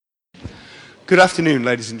Good afternoon,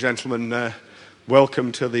 ladies and gentlemen.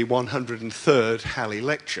 Welcome to the 103rd Halley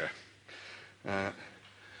Lecture.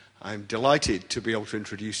 I'm delighted to be able to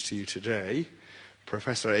introduce to you today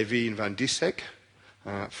Professor Evine van Dissek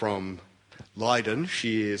from Leiden.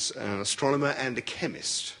 She is an astronomer and a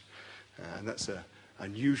chemist, and that's an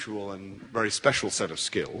unusual and very special set of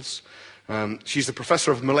skills. She's the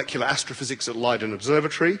Professor of Molecular Astrophysics at Leiden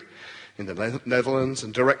Observatory in the Netherlands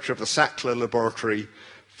and Director of the Sackler Laboratory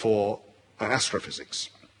for Astrophysics.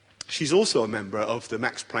 She's also a member of the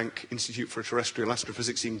Max Planck Institute for Terrestrial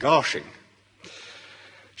Astrophysics in Garching.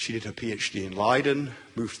 She did her PhD in Leiden,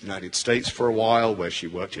 moved to the United States for a while, where she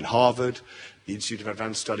worked in Harvard, the Institute of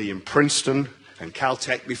Advanced Study in Princeton, and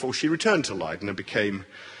Caltech before she returned to Leiden and became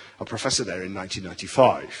a professor there in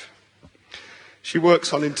 1995. She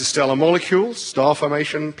works on interstellar molecules, star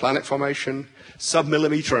formation, planet formation,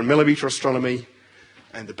 submillimeter and millimeter astronomy,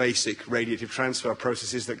 and the basic radiative transfer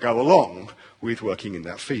processes that go along with working in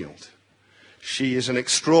that field. She is an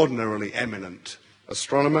extraordinarily eminent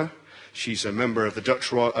astronomer. She's a member of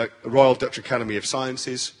the Royal Dutch Academy of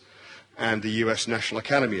Sciences and the US National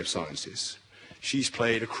Academy of Sciences. She's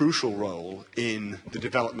played a crucial role in the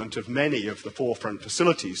development of many of the forefront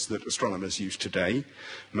facilities that astronomers use today,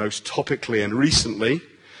 most topically and recently,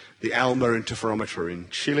 the ALMA interferometer in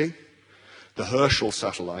Chile, the Herschel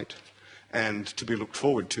satellite, and to be looked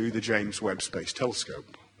forward to, the James Webb Space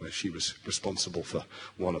Telescope, where she was responsible for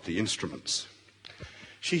one of the instruments.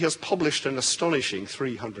 She has published an astonishing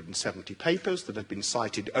 370 papers that have been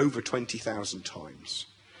cited over 20,000 times.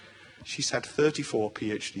 She's had 34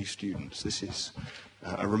 PhD students. This is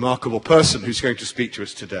a remarkable person who's going to speak to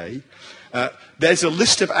us today. There's a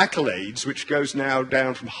list of accolades which goes now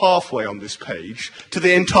down from halfway on this page to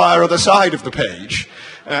the entire other side of the page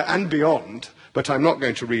and beyond. But I'm not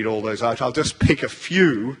going to read all those out. I'll just pick a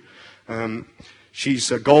few. She's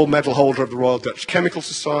a gold medal holder of the Royal Dutch Chemical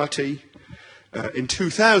Society. In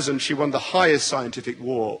 2000, she won the highest scientific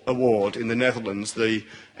award in the Netherlands, the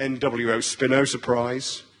NWO Spinoza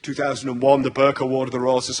Prize. 2001, the Burke Award of the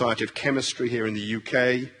Royal Society of Chemistry here in the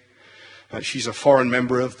UK. She's a foreign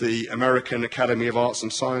member of the American Academy of Arts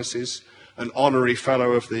and Sciences, an honorary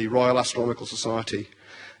fellow of the Royal Astronomical Society,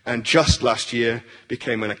 and just last year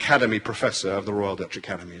became an Academy Professor of the Royal Dutch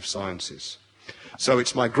Academy of Sciences. So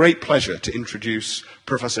it's my great pleasure to introduce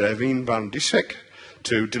Professor Evine van Dissek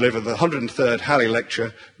to deliver the 103rd Halley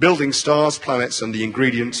Lecture, Building Stars, Planets and the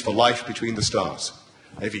Ingredients for Life Between the Stars.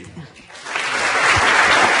 Evine.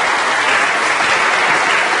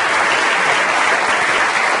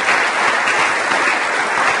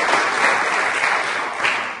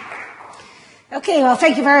 Okay, well,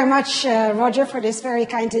 thank you very much, Roger, for this very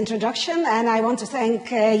kind introduction. And I want to thank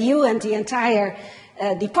you and the entire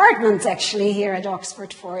department, actually, here at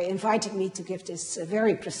Oxford for inviting me to give this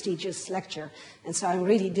very prestigious lecture. And so I'm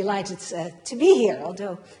really delighted to be here,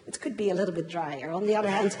 although it could be a little bit drier. On the other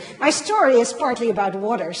hand, my story is partly about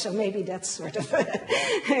water, so maybe that's sort of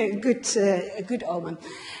a good omen.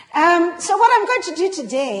 So what I'm going to do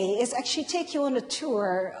today is actually take you on a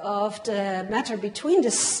tour of the matter between the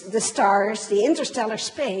stars, the interstellar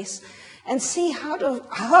space, and see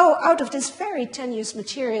how out of this very tenuous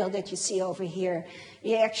material that you see over here,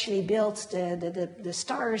 we actually built the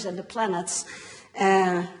stars and the planets,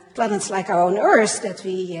 planets like our own Earth that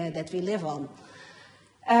we live on.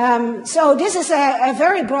 So this is a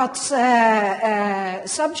very broad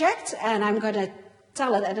subject, and I'm going to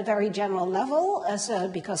tell it at a very general level,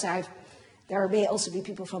 because there may also be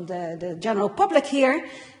people from the general public here,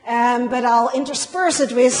 but I'll intersperse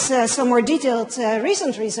it with some more detailed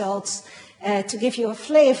recent results to give you a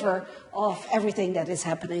flavor of everything that is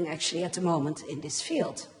happening actually at the moment in this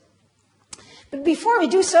field. But before we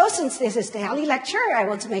do so, since this is the Halley Lecture, I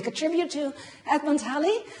want to make a tribute to Edmund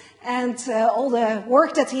Halley and all the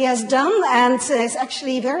work that he has done, and is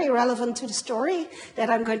actually very relevant to the story that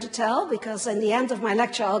I'm going to tell, because in the end of my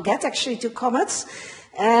lecture I'll get actually to comets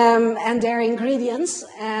and their ingredients.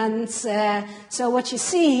 And so what you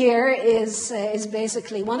see here is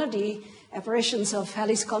basically one of the apparitions of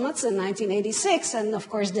Halley's comets in 1986, and of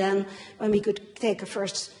course then when we could take a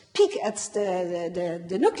first peek at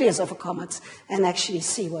the nucleus of a comet and actually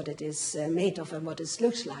see what it is made of and what it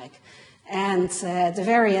looks like. And at the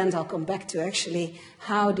very end, I'll come back to actually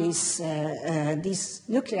how these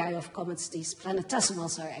nuclei of comets, these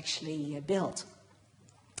planetesimals, are actually built.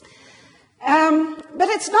 But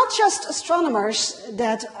it's not just astronomers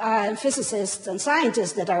that are physicists and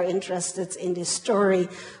scientists that are interested in this story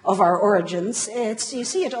of our origins. You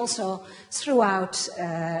see it also throughout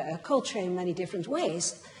culture in many different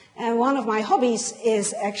ways. And one of my hobbies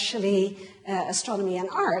is actually astronomy and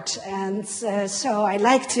art. And so I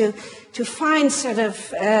like to find sort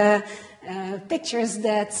of pictures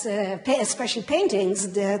that, especially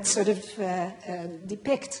paintings, that sort of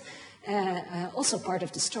depict also part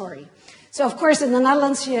of the story. So, of course, in the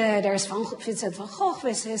Netherlands, there's Vincent van Gogh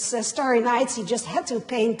with his Starry Nights. He just had to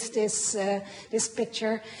paint this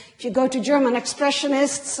picture. If you go to German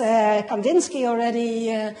expressionists, Kandinsky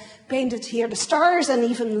already painted here the stars, and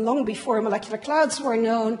even long before molecular clouds were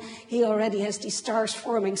known, he already has these stars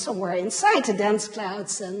forming somewhere inside the dense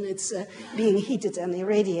clouds, and it's being heated and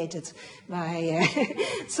irradiated by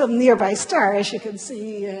some nearby star, as you can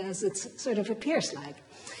see, as it sort of appears like.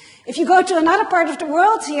 If you go to another part of the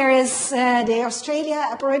world, here is the Australia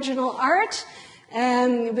Aboriginal art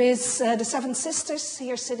with the Seven Sisters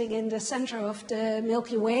here sitting in the center of the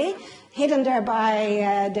Milky Way, hidden there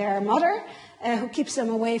by their mother, who keeps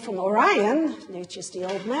them away from Orion, which is the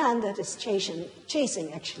old man that is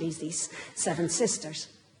chasing actually these Seven Sisters.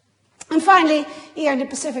 And finally, here in the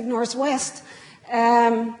Pacific Northwest,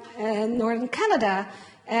 northern Canada,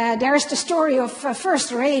 there is the story of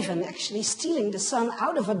first Raven actually stealing the sun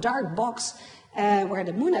out of a dark box where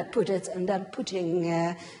the moon had put it, and then putting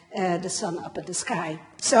the sun up in the sky.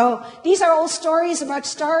 So these are all stories about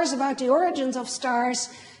stars, about the origins of stars,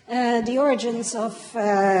 the origins of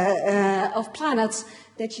planets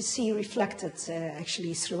that you see reflected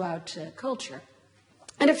actually throughout culture.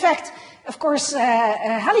 And in fact, of course,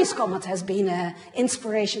 Halley's Comet has been an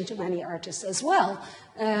inspiration to many artists as well.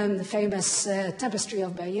 The famous Tapestry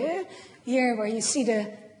of Bayeux, here where you see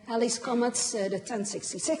the Halley's Comets, the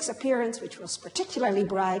 1066 appearance, which was particularly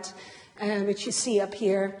bright, which you see up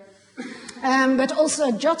here. But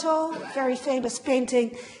also Giotto, very famous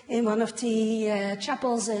painting in one of the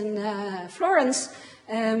chapels in Florence,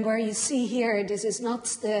 where you see here, this is not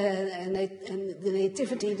the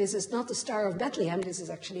Nativity, this is not the Star of Bethlehem, this is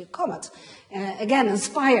actually a comet. Again,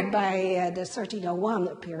 inspired by the 1301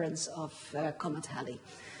 appearance of Comet Halley.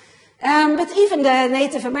 But even the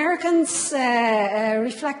Native Americans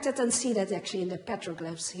reflected and see that actually in the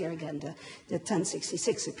petroglyphs here again, the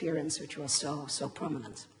 1066 appearance, which was so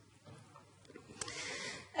prominent.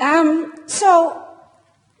 So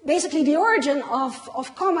basically the origin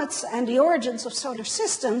of comets and the origins of solar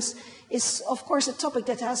systems is, of course, a topic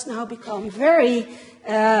that has now become very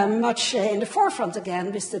much in the forefront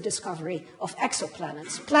again with the discovery of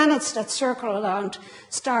exoplanets, planets that circle around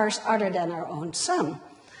stars other than our own sun.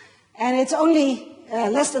 And it's only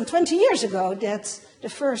less than 20 years ago that the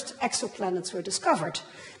first exoplanets were discovered.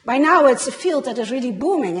 By now, it's a field that is really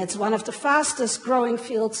booming. It's one of the fastest growing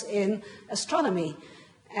fields in astronomy.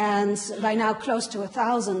 And by now, close to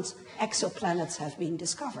 1,000 exoplanets have been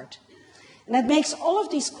discovered. And that makes all of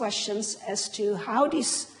these questions as to how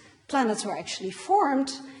these planets were actually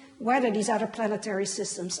formed, whether these other planetary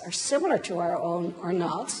systems are similar to our own or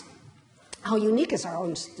not, how unique is our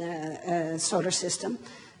own solar system,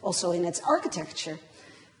 also in its architecture,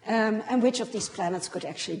 and which of these planets could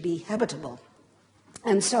actually be habitable.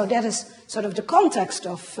 And so that is sort of the context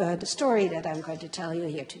of the story that I'm going to tell you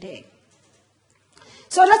here today.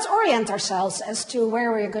 So let's orient ourselves as to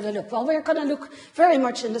where we're going to look. Well, we're going to look very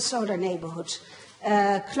much in the solar neighborhood,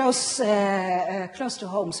 close to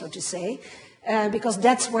home, so to say, because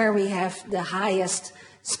that's where we have the highest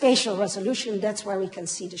spatial resolution. That's where we can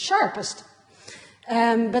see the sharpest.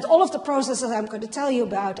 But all of the processes I'm going to tell you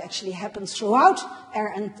about actually happen throughout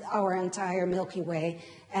our entire Milky Way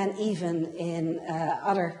and even in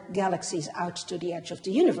other galaxies out to the edge of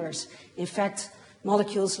the universe. In fact,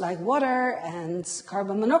 molecules like water and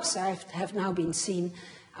carbon monoxide have now been seen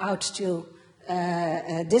out to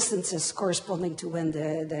distances corresponding to when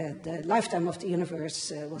the lifetime of the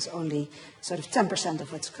universe was only sort of 10%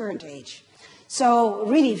 of its current age. So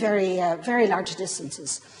really very large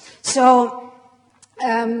distances. So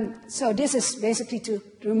this is basically to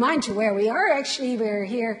remind you where we are. Actually, we're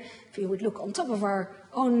here, if you would look on top of our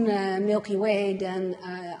own Milky Way, then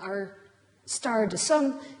our star, the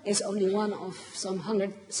Sun, is only one of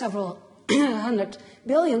several 100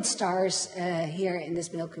 billion stars here in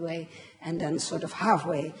this Milky Way, and then sort of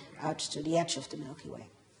halfway out to the edge of the Milky Way.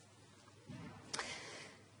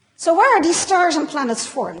 So where are these stars and planets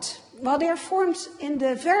formed? Well, they are formed in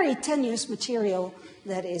the very tenuous material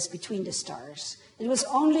that is between the stars. It was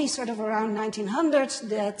only sort of around 1900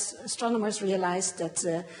 that astronomers realized that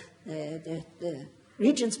the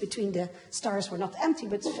regions between the stars were not empty,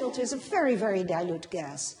 but filled with a very, very dilute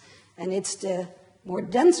gas. And it's the more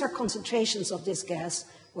denser concentrations of this gas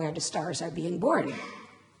where the stars are being born.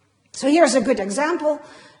 So here's a good example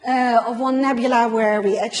of one nebula where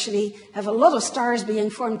we actually have a lot of stars being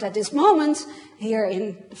formed at this moment, here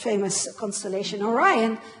in the famous constellation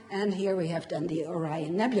Orion, and here we have then the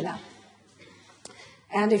Orion Nebula.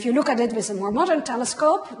 And if you look at it with a more modern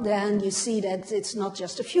telescope, then you see that it's not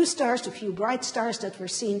just a few stars, a few bright stars that were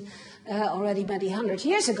seen already many 100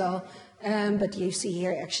 years ago, but you see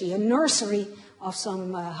here actually a nursery of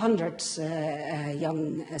some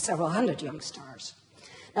several hundred young stars.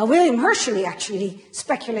 Now, William Herschel actually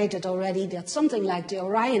speculated already that something like the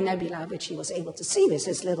Orion Nebula, which he was able to see with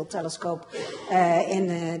his little telescope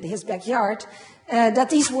in his backyard, that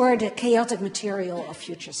these were the chaotic material of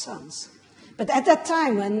future suns. But at that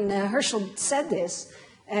time, when Herschel said this,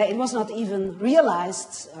 it was not even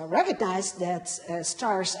realized or recognized that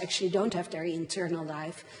stars actually don't have their eternal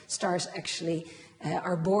life. Stars actually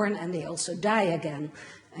are born and they also die again.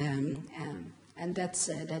 And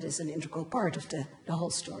that is an integral part of the whole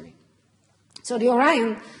story. So the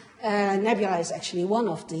Orion Nebula is actually one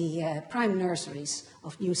of the prime nurseries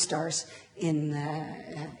of new stars in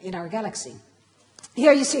our galaxy.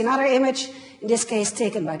 Here you see another image, in this case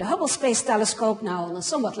taken by the Hubble Space Telescope, now on a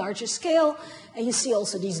somewhat larger scale. And you see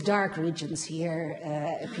also these dark regions here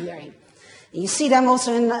appearing. And you see them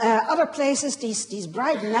also in other places, these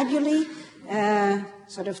bright nebulae.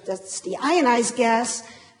 That's the ionized gas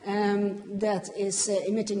that is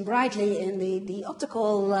emitting brightly in the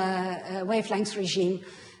optical wavelength regime.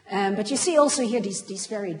 But you see also here these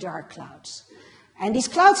very dark clouds. And these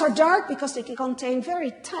clouds are dark because they can contain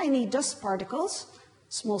very tiny dust particles,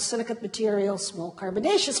 small silicate material, small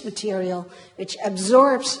carbonaceous material, which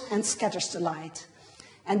absorbs and scatters the light.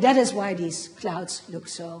 And that is why these clouds look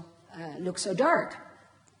so dark.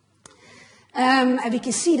 And we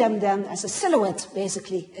can see them then as a silhouette,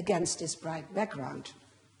 basically, against this bright background.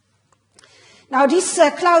 Now, these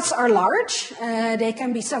clouds are large. They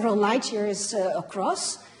can be several light years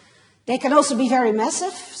across. They can also be very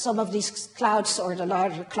massive. Some of these clouds, or the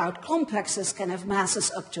larger cloud complexes, can have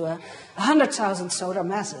masses up to 100,000 solar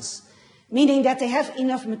masses, meaning that they have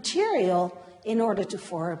enough material in order to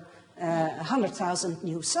form 100,000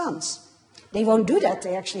 new suns. They won't do that.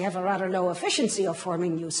 They actually have a rather low efficiency of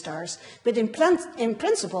forming new stars. But in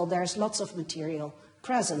principle, there's lots of material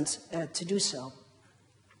present to do so.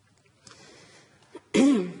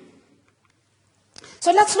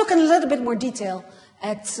 So let's look in a little bit more detail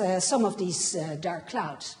at some of these dark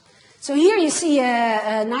clouds. So here you see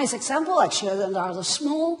a nice example, actually a rather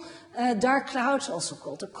small dark cloud, also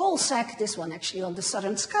called a coal sack, this one actually on the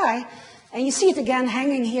southern sky. And you see it again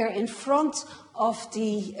hanging here in front of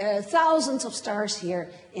the thousands of stars here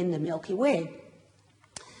in the Milky Way.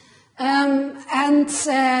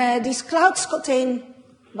 These clouds contain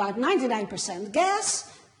about 99%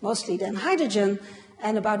 gas, mostly then hydrogen,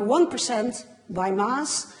 and about 1% by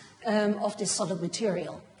mass of this solid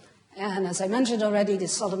material. And as I mentioned already,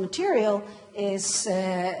 this solid material is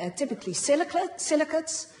typically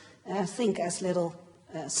silicates, think as little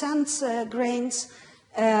sand grains,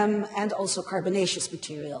 and also carbonaceous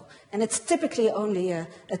material. And it's typically only a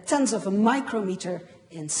tenth of a micrometer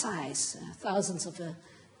in size,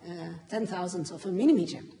 10,000ths of a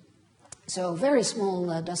millimeter. So very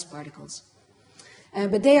small dust particles.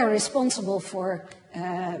 But they are responsible for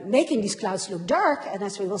making these clouds look dark, and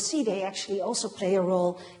as we will see, they actually also play a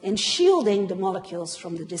role in shielding the molecules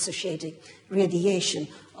from the dissociating radiation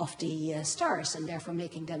of the stars, and therefore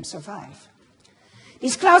making them survive.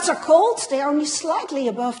 These clouds are cold. They are only slightly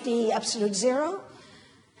above the absolute zero,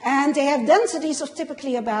 and they have densities of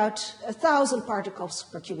typically about 1,000 particles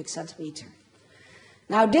per cubic centimeter.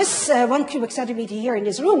 Now, this 1 cubic centimeter here in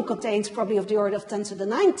this room contains probably of the order of 10 to the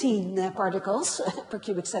 19 particles per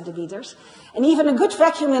cubic centimeters. And even a good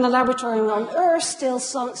vacuum in a laboratory on Earth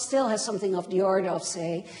still has something of the order of,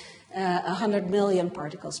 say, 100 million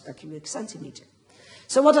particles per cubic centimeter.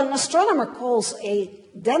 So what an astronomer calls a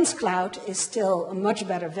dense cloud is still a much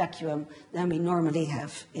better vacuum than we normally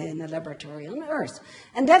have in a laboratory on Earth.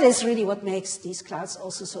 And that is really what makes these clouds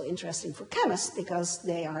also so interesting for chemists, because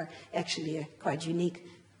they are actually a quite unique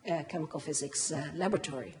chemical physics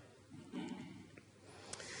laboratory.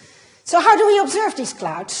 So how do we observe these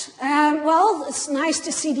clouds? Well, it's nice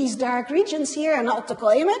to see these dark regions here in an optical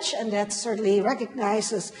image, and that certainly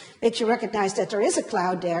makes you recognize that there is a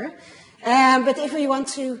cloud there. But if we want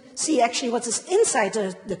to see actually what is inside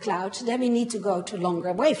the cloud, then we need to go to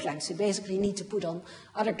longer wavelengths. We basically need to put on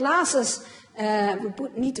other glasses,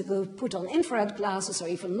 need to put on infrared glasses or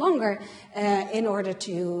even longer in order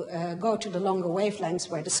to go to the longer wavelengths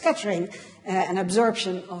where the scattering and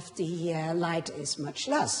absorption of the light is much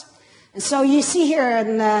less. And so you see here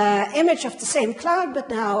an image of the same cloud, but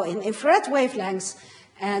now in infrared wavelengths.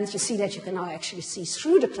 And you see that you can now actually see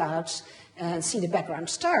through the clouds and see the background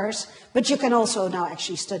stars, but you can also now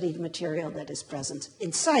actually study the material that is present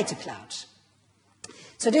inside the clouds.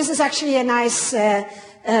 So this is actually a nice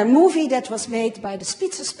movie that was made by the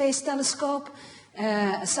Spitzer Space Telescope,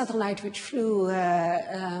 a satellite which flew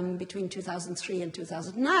between 2003 and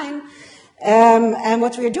 2009. And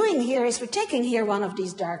what we're doing here is we're taking here one of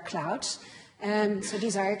these dark clouds. So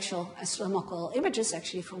these are actual astronomical images,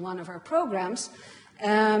 actually, from one of our programs.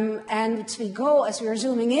 And as we're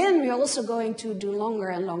zooming in, we're also going to do longer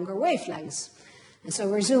and longer wavelengths. And so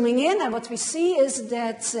we're zooming in, and what we see is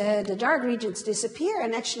that the dark regions disappear,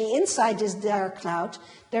 and actually inside this dark cloud,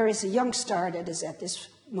 there is a young star that is at this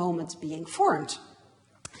moment being formed.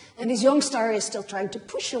 And this young star is still trying to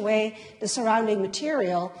push away the surrounding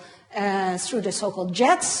material through the so-called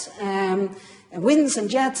jets, winds and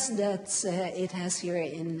jets that it has here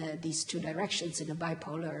in these two directions, in a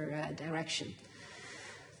bipolar direction.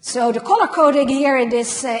 So the color coding here in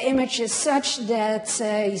this image is such that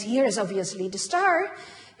here is obviously the star,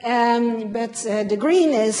 but the green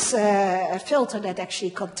is a filter that actually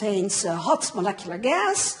contains hot molecular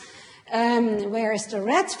gas, whereas the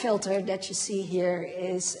red filter that you see here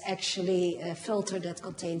is actually a filter that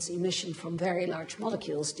contains emission from very large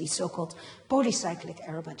molecules, these so-called polycyclic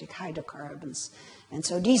aromatic hydrocarbons. And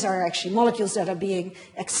so these are actually molecules that are being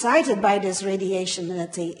excited by this radiation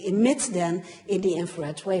that they emit then in the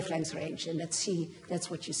infrared wavelength range. And that's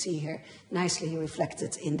what you see here, nicely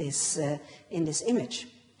reflected in this image.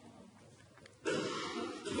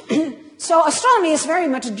 So astronomy is very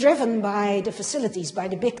much driven by the facilities, by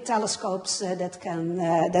the big telescopes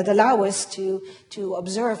that allow us to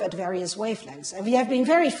observe at various wavelengths. And we have been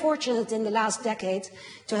very fortunate in the last decade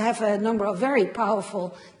to have a number of very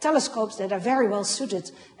powerful telescopes that are very well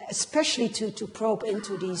suited, especially to probe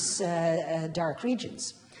into these dark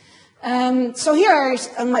regions. So here are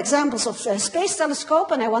some examples of space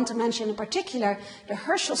telescope, and I want to mention in particular the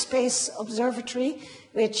Herschel Space Observatory,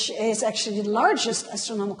 which is actually the largest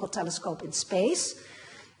astronomical telescope in space.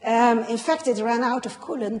 In fact, it ran out of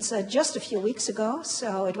coolant just a few weeks ago,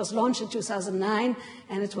 so it was launched in 2009,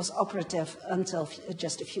 and it was operative until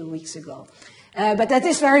just a few weeks ago. But at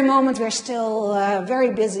this very moment, we're still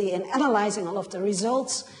very busy in analyzing all of the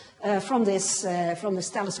results from this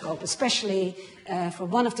telescope, especially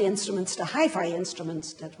from one of the instruments, the HiFi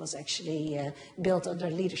instrument, that was actually built under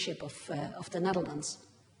leadership of the Netherlands.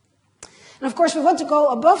 And of course, we want to go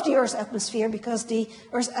above the Earth's atmosphere because the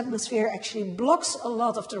Earth's atmosphere actually blocks a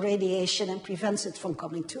lot of the radiation and prevents it from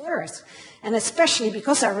coming to Earth. And especially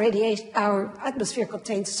because our atmosphere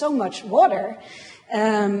contains so much water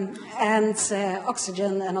and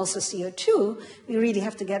oxygen and also CO2, we really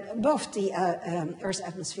have to get above the Earth's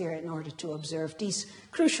atmosphere in order to observe these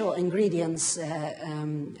crucial ingredients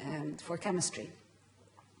for chemistry.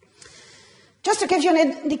 Just to give you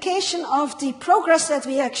an indication of the progress that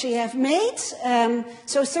we actually have made,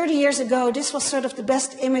 so 30 years ago, this was sort of the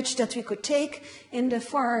best image that we could take in the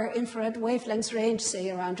far infrared wavelength range,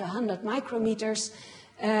 say around 100 micrometers,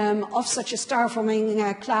 of such a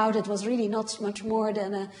star-forming cloud. It was really not much more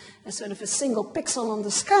than a sort of a single pixel on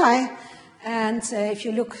the sky. And if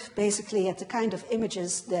you look basically at the kind of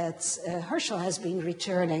images that Herschel has been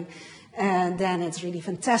returning, then it's really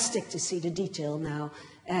fantastic to see the detail now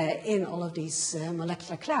in all of these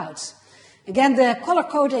molecular clouds. Again, the color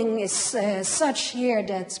coding is such here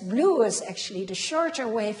that blue is actually the shorter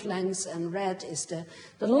wavelengths and red is the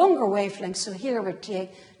longer wavelengths. So here we're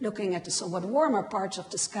looking at the somewhat warmer parts of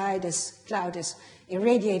the sky. This cloud is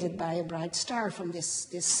irradiated by a bright star from this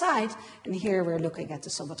side, and here we're looking at the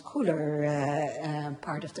somewhat cooler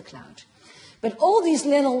part of the cloud. But all these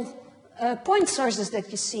little point sources that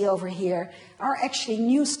you see over here are actually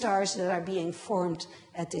new stars that are being formed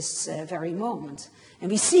at this very moment. And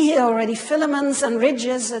we see here already filaments and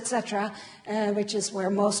ridges, etc., which is where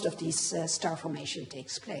most of these star formation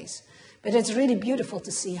takes place. But it's really beautiful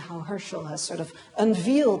to see how Herschel has sort of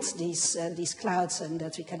unveiled these clouds and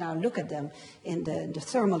that we can now look at them in the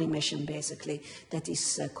thermal emission, basically, that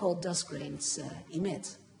these cold dust grains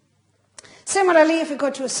emit. Similarly, if we go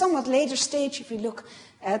to a somewhat later stage, if we look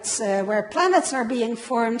at where planets are being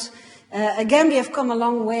formed, again, we have come a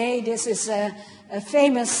long way. This is a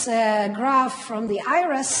famous graph from the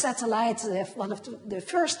IRAS satellite, one of the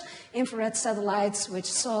first infrared satellites, which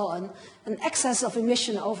saw an excess of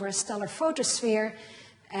emission over a stellar photosphere.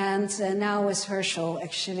 And now with Herschel,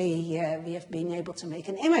 actually, we have been able to make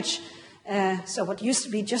an image. So what used to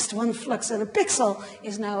be just one flux in a pixel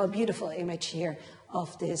is now a beautiful image here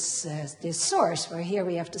of this source, where here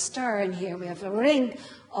we have the star and here we have a ring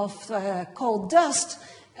of cold dust.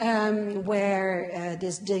 where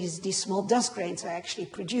these small dust grains are actually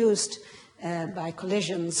produced by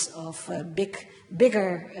collisions of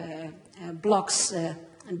bigger blocks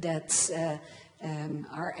that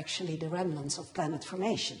are actually the remnants of planet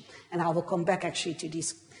formation. And I will come back actually to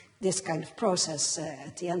this kind of process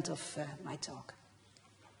at the end of my talk.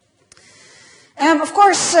 Of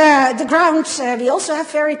course, the ground, we also have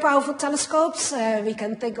very powerful telescopes. We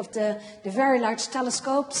can think of the very large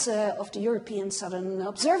telescopes of the European Southern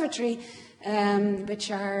Observatory, which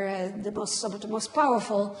are some of the most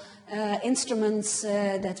powerful instruments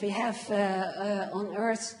that we have on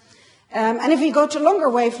Earth. And if we go to longer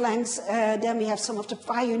wavelengths, then we have some of the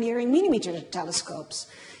pioneering millimeter telescopes.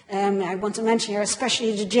 I want to mention here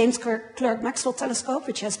especially the James Clerk Maxwell telescope,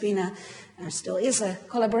 which has been still is a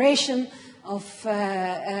collaboration of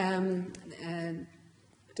the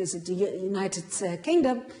United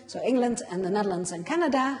Kingdom, so England and the Netherlands and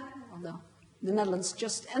Canada, although the Netherlands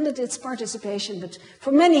just ended its participation, but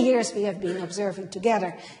for many years we have been observing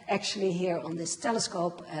together actually here on this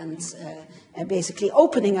telescope and basically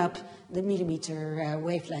opening up the millimeter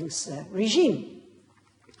wavelengths regime.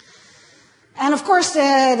 And of course,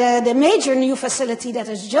 the major new facility that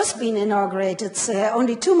has just been inaugurated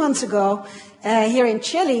only 2 months ago here in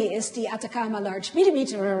Chile is the Atacama Large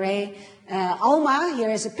Millimeter Array, ALMA.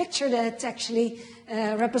 Here is a picture that's actually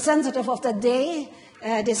representative of that day.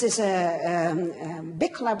 This is a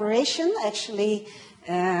big collaboration, actually,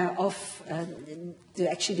 of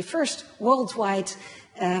the first worldwide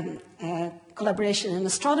collaboration in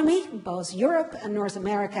astronomy, both Europe and North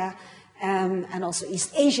America, and also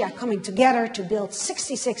East Asia coming together to build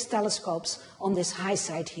 66 telescopes on this high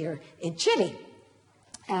site here in Chile.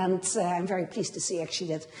 And I'm very pleased to see actually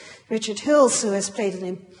that Richard Hulse, who has played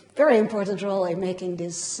a very important role in making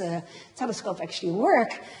this telescope actually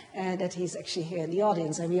work, that he's actually here in the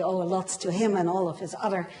audience. And we owe a lot to him and all of his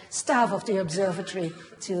other staff of the observatory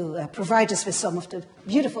to provide us with some of the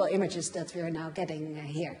beautiful images that we are now getting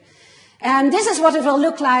here. And this is what it will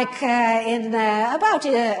look like in about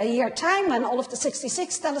a year's time when all of the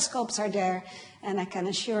 66 telescopes are there. And I can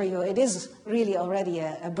assure you it is really already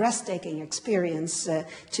a breathtaking experience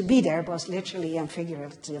to be there, both literally and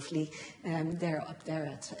figuratively, up there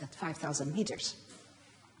at 5,000 meters.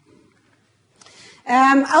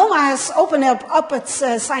 ALMA has opened up its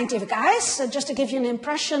scientific eyes, just to give you an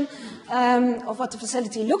impression of what the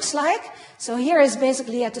facility looks like. So here is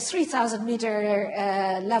basically at the 3,000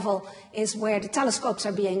 meter level is where the telescopes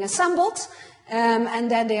are being assembled. And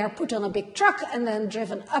then they are put on a big truck and then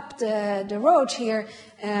driven up the road here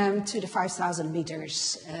to the 5,000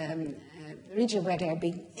 meters region where they are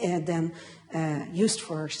being then used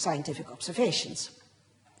for scientific observations.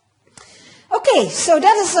 Okay, so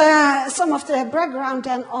that is some of the background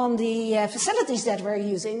then on the facilities that we're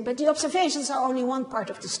using, but the observations are only one part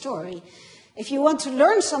of the story. If you want to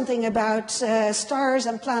learn something about stars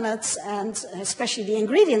and planets, and especially the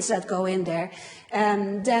ingredients that go in there,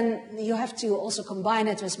 then you have to also combine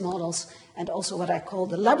it with models and also what I call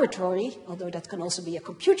the laboratory, although that can also be a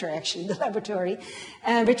computer actually, the laboratory,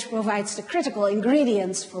 which provides the critical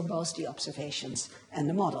ingredients for both the observations and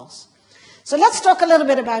the models. So let's talk a little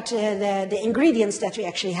bit about the ingredients that we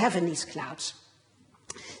actually have in these clouds.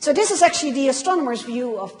 So this is actually the astronomer's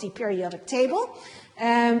view of the periodic table,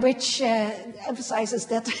 which emphasizes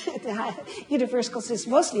that the universe consists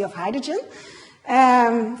mostly of hydrogen,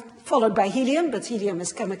 followed by helium, but helium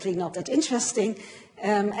is chemically not that interesting,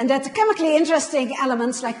 and that the chemically interesting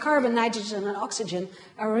elements like carbon, nitrogen, and oxygen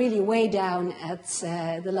are really way down at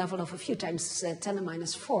the level of a few times 10 to the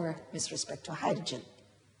minus 4 with respect to hydrogen.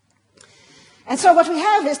 And so what we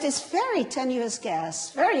have is this very tenuous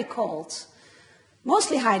gas, very cold,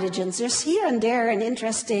 mostly hydrogens. There's here and there an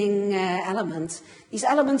interesting element. These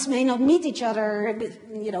elements may not meet each other,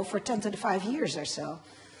 for 10 to the 5 years or so.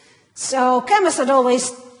 So chemists had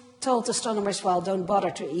always told astronomers, well, don't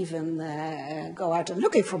bother to even go out and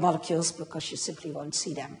looking for molecules because you simply won't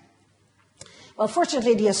see them. Well,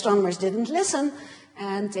 fortunately, the astronomers didn't listen,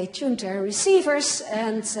 and they tuned their receivers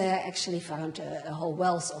and actually found a whole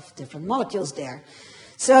wealth of different molecules there.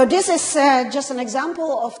 So this is just an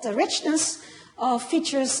example of the richness of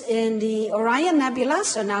features in the Orion Nebula.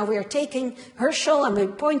 So now we're taking Herschel and we're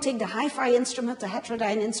pointing the HiFi instrument, the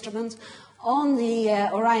heterodyne instrument, on the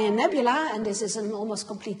Orion Nebula, and this is an almost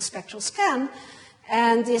complete spectral scan.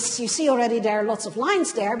 And this, you see already there are lots of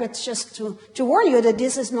lines there, but just to warn you that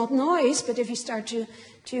this is not noise, but if you start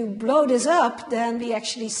to blow this up, then we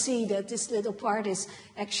actually see that this little part is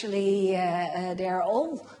actually, they are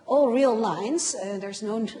all real lines. There's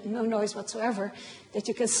no noise whatsoever that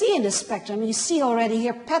you can see in the spectrum. You see already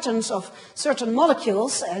here patterns of certain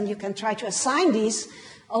molecules, and you can try to assign these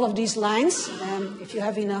all of these lines, if you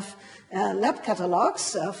have enough lab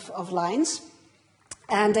catalogs of lines.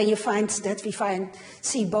 And then you find that we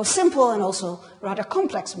see both simple and also rather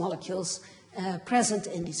complex molecules present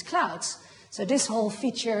in these clouds. So this whole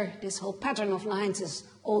feature, this whole pattern of lines is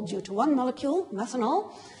all due to one molecule,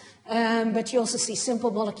 methanol. But you also see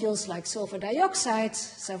simple molecules like sulfur dioxide,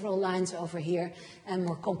 several lines over here, and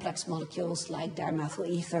more complex molecules like dimethyl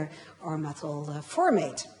ether or methyl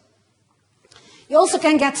formate. You also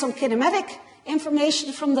can get some kinematic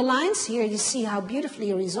information from the lines. Here you see how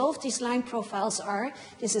beautifully resolved these line profiles are.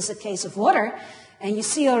 This is a case of water, and you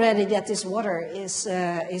see already that this water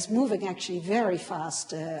is moving actually very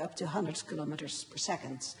fast, up to 100 kilometers per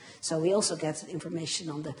second. So we also get information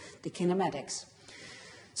on the kinematics.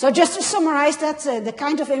 So just to summarize that, the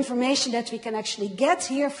kind of information that we can actually get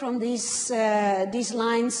here from these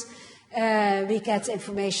lines, we get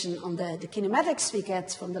information on the kinematics, we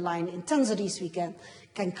get from the line intensities, we can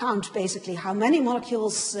count basically how many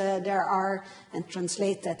molecules there are and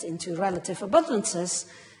translate that into relative abundances.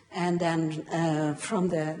 And then from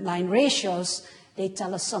the line ratios, they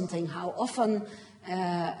tell us something how often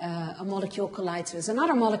a molecule collides with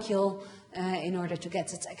another molecule in order to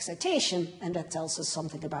get its excitation, and that tells us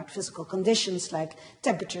something about physical conditions like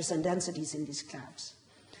temperatures and densities in these clouds.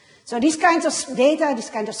 So these kinds of data, these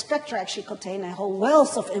kinds of spectra actually contain a whole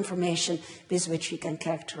wealth of information with which we can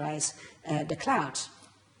characterize the clouds.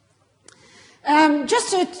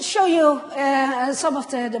 Just to show you some of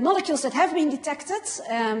the molecules that have been detected,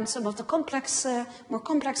 some of the more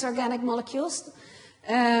complex organic molecules.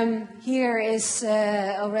 Here is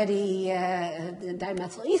already the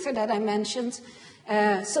dimethyl ether that I mentioned.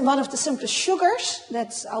 One of the simplest sugars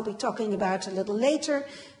that I'll be talking about a little later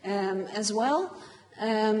as well.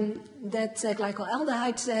 That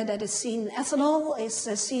glycolaldehyde that is seen, ethanol, is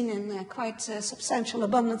seen in quite substantial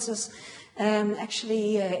abundances.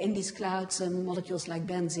 Actually, in these clouds, molecules like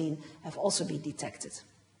benzene have also been detected.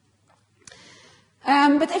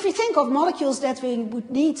 But if we think of molecules that we would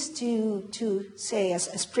need to say,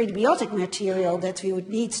 as prebiotic material, that we would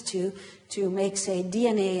need to make, say,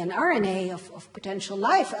 DNA and RNA of potential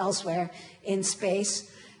life elsewhere in space,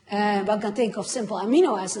 one can think of simple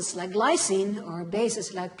amino acids like glycine or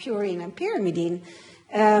bases like purine and pyrimidine.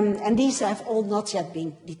 And these have all not yet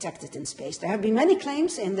been detected in space. There have been many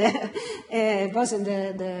claims both in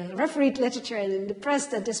the refereed literature and in the press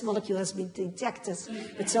that this molecule has been detected,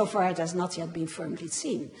 but so far it has not yet been firmly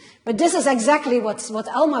seen. But this is exactly what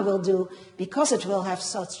ALMA will do, because it will have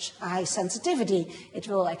such high sensitivity. It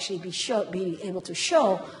will actually be able to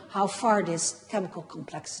show how far this chemical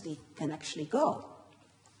complexity can actually go.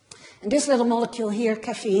 And this little molecule here,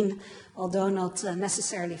 caffeine, although not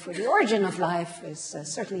necessarily for the origin of life, is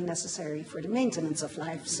certainly necessary for the maintenance of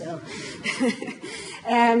life. So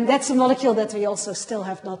that's a molecule that we also still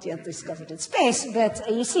have not yet discovered in space. But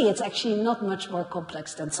you see, it's actually not much more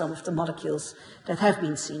complex than some of the molecules that have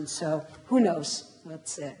been seen. So who knows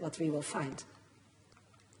what we will find.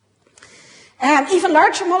 Even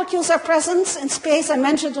larger molecules are present in space. I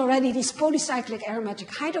mentioned already these polycyclic aromatic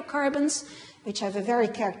hydrocarbons, which have a very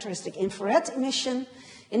characteristic infrared emission.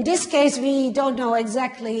 In this case, we don't know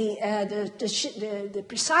exactly the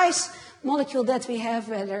precise molecule that we have,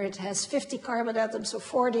 whether it has 50 carbon atoms or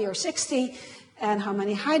 40 or 60, and how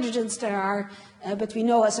many hydrogens there are. But we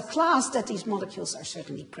know as a class that these molecules are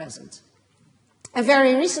certainly present. And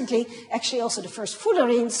very recently, actually also the first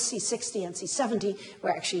fullerenes, C60 and C70,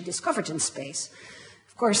 were actually discovered in space.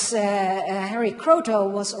 Of course, Harry Kroto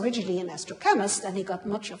was originally an astrochemist, and he got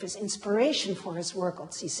much of his inspiration for his work on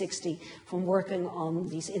C60 from working on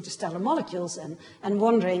these interstellar molecules and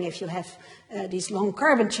wondering if you have these long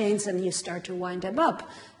carbon chains and you start to wind them up,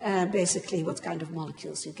 basically what kind of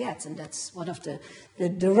molecules you get. And that's one of the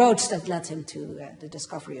roads that led him to the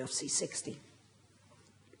discovery of C60.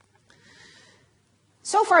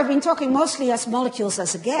 So far, I've been talking mostly as molecules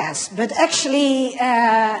as a gas, but actually,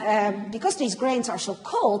 because these grains are so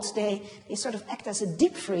cold, they sort of act as a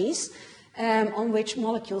deep freeze on which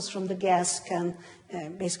molecules from the gas can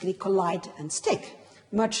basically collide and stick.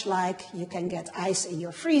 Much like you can get ice in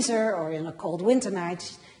your freezer, or in a cold winter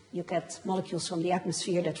night, you get molecules from the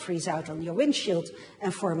atmosphere that freeze out on your windshield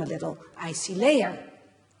and form a little icy layer.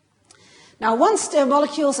 Now, once the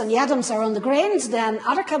molecules and the atoms are on the grains, then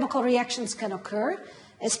other chemical reactions can occur.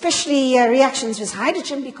 Especially reactions with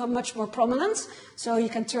hydrogen become much more prominent. So you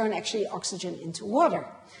can turn actually oxygen into water.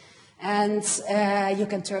 And you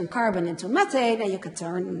can turn carbon into methane, and you can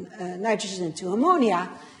turn nitrogen into ammonia.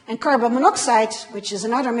 And carbon monoxide, which is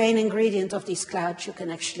another main ingredient of these clouds, you can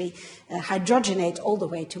actually hydrogenate all the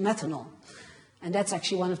way to methanol. And that's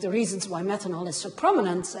actually one of the reasons why methanol is so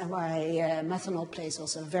prominent and why methanol plays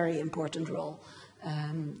also a very important role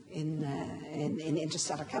in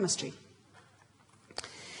interstellar chemistry.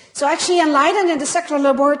 So actually in Leiden, in the Sector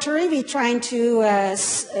Laboratory, we're trying to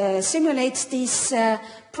simulate these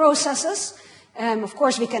processes. Of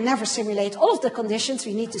course, we can never simulate all of the conditions.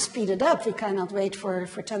 We need to speed it up. We cannot wait for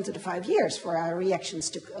 10 to the 5 years for our reactions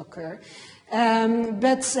to occur.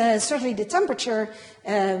 But certainly the temperature,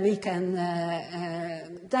 we can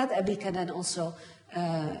then also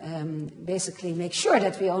basically make sure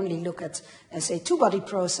that we only look at, say, two-body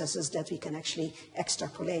processes that we can actually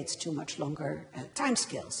extrapolate to much longer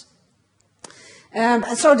timescales. And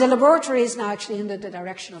so the laboratory is now actually under the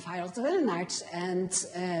direction of Harold Rinnaert, and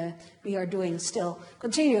we are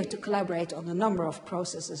continuing to collaborate on a number of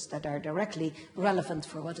processes that are directly relevant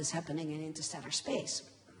for what is happening in interstellar space.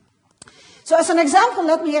 So as an example,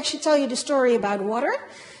 let me actually tell you the story about water,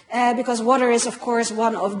 because water is, of course,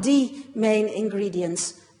 one of the main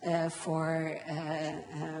ingredients for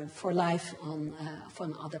life on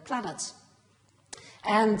other planets.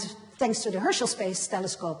 And thanks to the Herschel Space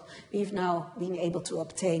Telescope, we've now been able to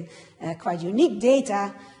obtain quite unique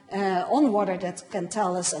data on water that can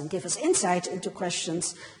tell us and give us insight into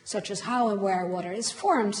questions such as how and where water is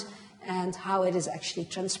formed and how it is actually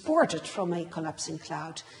transported from a collapsing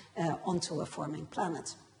cloud onto a forming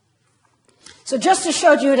planet. So just to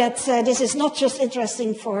show you that this is not just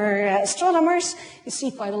interesting for astronomers, you see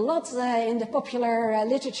quite a lot in the popular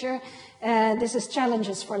literature. This is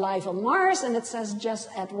Challenges for Life on Mars, and it says just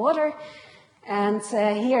add water. And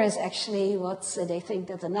here is actually what they think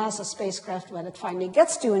that the NASA spacecraft, when it finally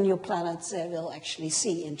gets to a new planet, will actually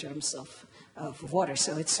see in terms of water.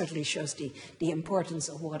 So it certainly shows the importance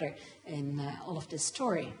of water in all of this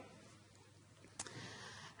story.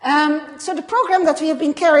 So the program that we have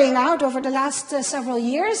been carrying out over the last several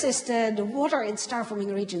years is the Water in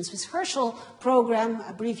Star-Forming Regions with Herschel program,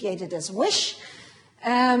 abbreviated as WISH.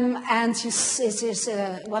 And it is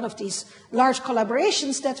one of these large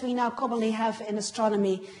collaborations that we now commonly have in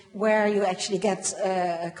astronomy, where you actually get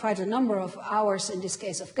quite a number of hours, in this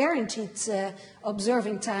case of guaranteed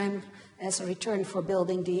observing time as a return for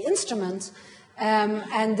building the instrument.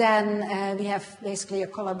 And then we have basically a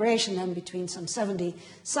collaboration then between some 70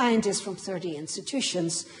 scientists from 30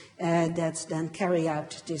 institutions that then carry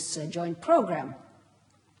out this joint program.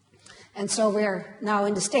 And so we're now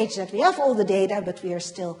in the stage that we have all the data, but we are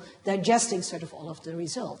still digesting sort of all of the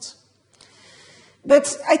results.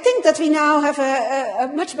 But I think that we now have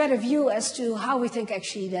a much better view as to how we think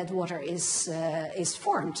actually that water is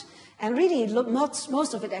formed. And really,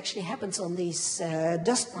 most of it actually happens on these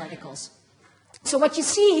dust particles. So what you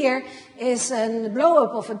see here is a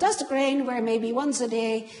blow-up of a dust grain where maybe once a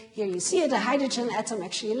day, here you see it, a hydrogen atom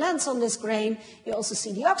actually lands on this grain. You also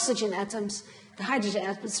see the oxygen atoms. The hydrogen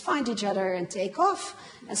atoms find each other and take off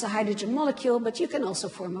as a hydrogen molecule, but you can also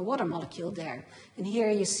form a water molecule there. And here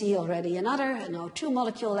you see already an O2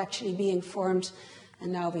 molecule actually being formed.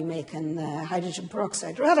 And now we make a hydrogen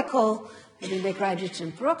peroxide radical. And we make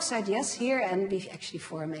hydrogen peroxide, yes, here, and we actually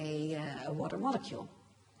form a water molecule.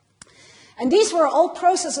 And these were all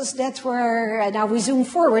processes that were, now we zoom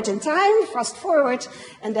forward in time, fast forward,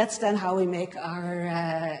 and that's then how we make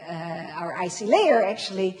our icy layer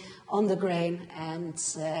actually on the grain and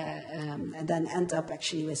then end up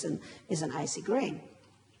actually with an icy grain.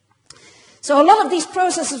 So a lot of these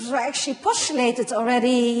processes were actually postulated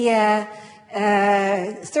already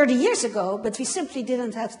 30 years ago, but we simply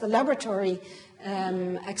didn't have the laboratory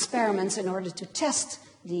experiments in order to test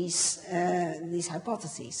these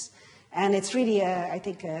hypotheses. And it's really, I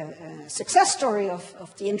think, a success story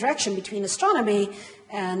of the interaction between astronomy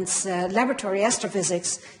and laboratory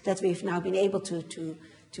astrophysics that we've now been able to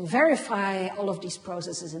verify all of these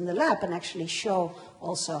processes in the lab and actually show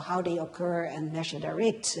also how they occur and measure their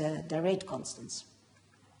rate constants.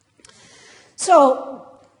 So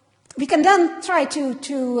we can then try to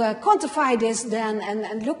quantify this then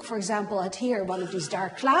and look, for example, at here, one of these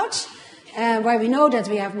dark clouds. Where we know that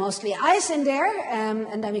we have mostly ice in there,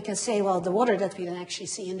 and then we can say, well, the water that we then actually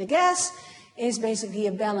see in the gas is basically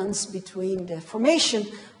a balance between the formation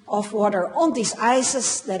of water on these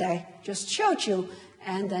ices that I just showed you,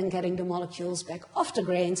 and then getting the molecules back off the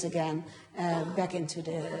grains again, back into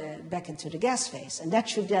the gas phase. And that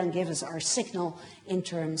should then give us our signal in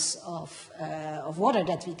terms of water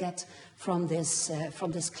that we get from this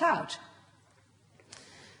cloud.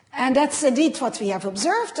 And that's indeed what we have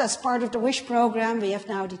observed as part of the WISH program. We have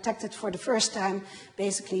now detected for the first time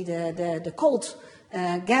basically the cold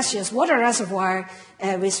gaseous water reservoir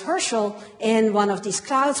with Herschel in one of these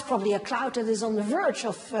clouds, probably a cloud that is on the verge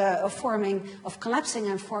of collapsing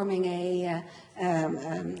and forming a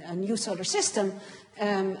new solar system.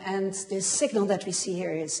 And this signal that we see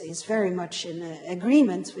here is very much in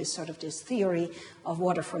agreement with sort of this theory of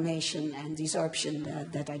water formation and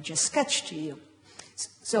desorption that I just sketched to you.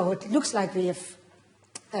 So it looks like we have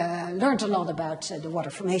learned a lot about the water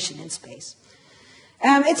formation in space.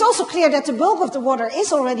 It's also clear that the bulk of the water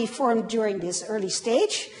is already formed during this early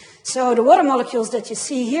stage. So the water molecules that you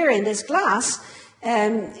see here in this glass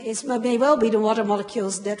may well be the water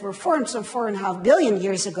molecules that were formed some 4.5 billion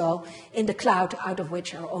years ago in the cloud out of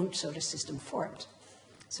which our own solar system formed.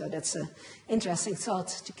 So that's an interesting thought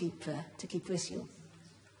to keep with you.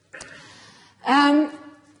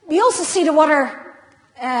 We also see the water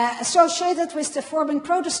associated with the forming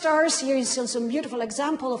protostars. Here you see some beautiful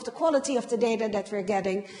example of the quality of the data that we're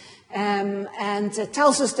getting. And it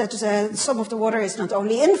tells us that some of the water is not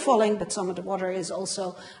only inflowing, but some of the water is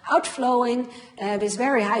also outflowing with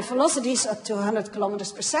very high velocities, up to 100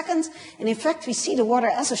 kilometers per second. And in fact, we see the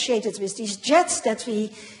water associated with these jets that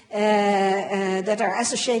are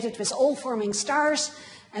associated with all forming stars.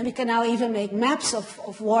 And we can now even make maps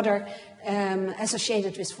of water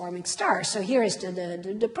associated with forming stars. So here is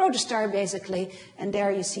the protostar, basically, and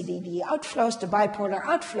there you see the outflows, the bipolar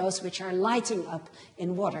outflows, which are lighting up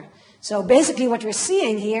in water. So basically what we're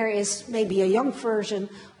seeing here is maybe a young version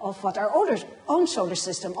of what our own solar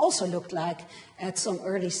system also looked like at some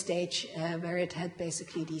early stage, where it had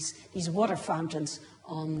basically these water fountains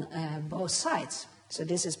on both sides. So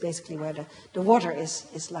this is basically where the water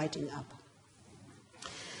is lighting up.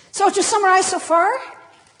 So to summarize so far,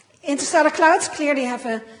 interstellar clouds clearly have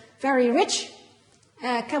a very rich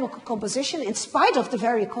chemical composition in spite of the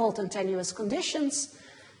very cold and tenuous conditions.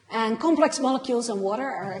 And complex molecules and water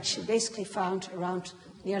are actually basically found around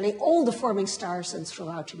nearly all the forming stars and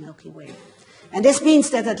throughout the Milky Way. And this means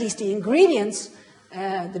that at least the ingredients,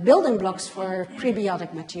 the building blocks for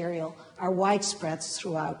prebiotic material, are widespread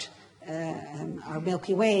throughout our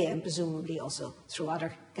Milky Way and presumably also through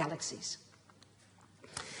other galaxies.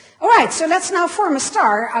 All right, so let's now form a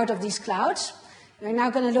star out of these clouds. We're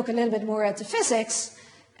now going to look a little bit more at the physics.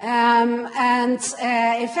 In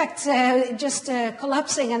fact, just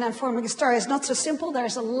collapsing and then forming a star is not so simple.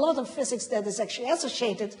 There's a lot of physics that is actually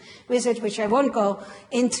associated with it, which I won't go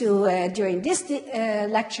into during this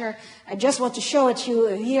lecture. I just want to show it to you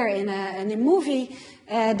here in a movie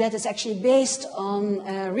that is actually based on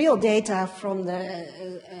real data from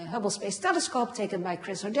the Hubble Space Telescope taken by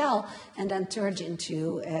Chris Hodel and then turned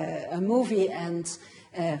into a movie and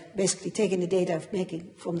basically taking the data of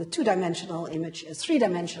making from the two-dimensional image a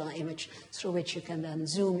three-dimensional image through which you can then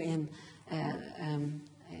zoom in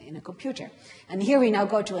a computer. And here we now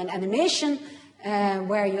go to an animation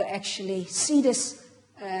where you actually see this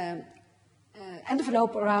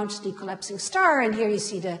envelope around the collapsing star, and here you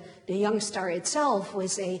see the young star itself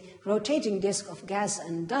with a rotating disk of gas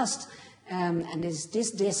and dust, and this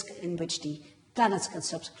disk in which the planets can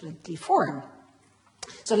subsequently form.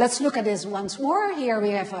 So let's look at this once more. Here we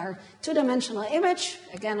have our two-dimensional image,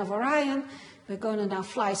 again of Orion. We're going to now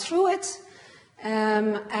fly through it.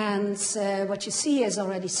 What you see is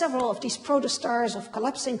already several of these protostars of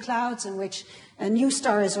collapsing clouds in which a new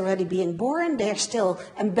star is already being born. They're still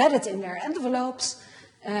embedded in their envelopes.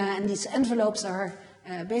 And these envelopes are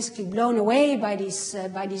basically blown away by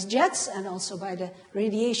these jets and also by the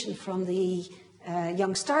radiation from the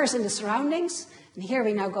young stars in the surroundings. And here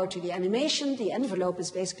we now go to the animation. The envelope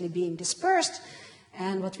is basically being dispersed.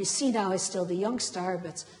 And what we see now is still the young star,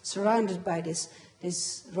 but surrounded by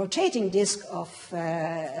this rotating disk of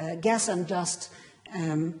gas and dust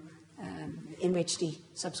in which the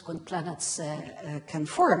subsequent planets can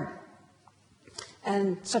form.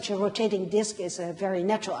 And such a rotating disk is a very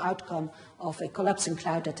natural outcome of a collapsing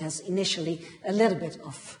cloud that has initially a little bit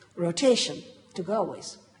of rotation to go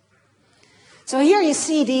with. So here you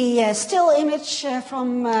see the still image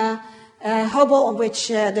from Hubble, on which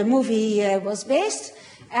the movie was based.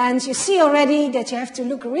 And you see already that you have to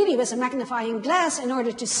look really with a magnifying glass in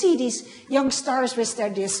order to see these young stars with their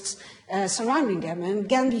disks surrounding them. And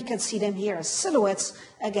again, we can see them here as silhouettes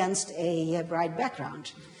against a bright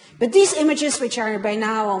background. But these images, which are by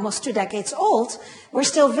now almost 2 decades old, were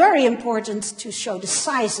still very important to show the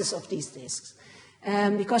sizes of these disks.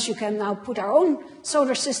 Because you can now put our own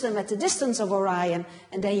solar system at the distance of Orion,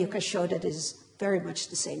 and then you can show that it is very much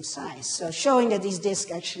the same size. So showing that these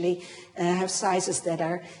disks actually have sizes that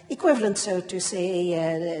are equivalent, so to say,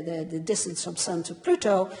 the distance from Sun to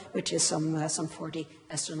Pluto, which is some 40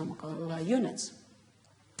 astronomical units.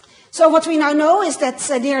 So what we now know is that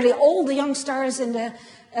nearly all the young stars in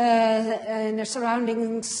their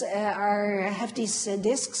surroundings have these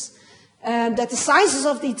disks, that the sizes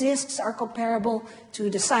of these disks are comparable to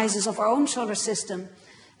the sizes of our own solar system,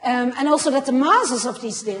 and also that the masses of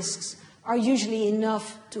these disks are usually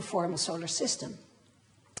enough to form a solar system.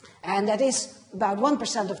 And that is about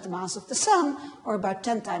 1% of the mass of the Sun, or about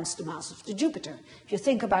 10 times the mass of the Jupiter. If you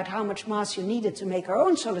think about how much mass you needed to make our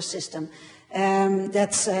own solar system,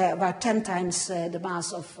 that's about 10 times the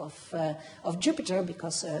mass of Jupiter,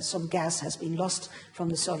 because some gas has been lost from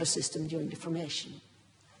the solar system during the formation.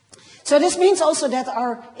 So this means also that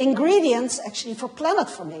our ingredients actually for planet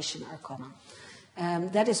formation are common.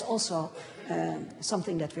 That is also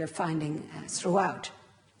something that we're finding throughout.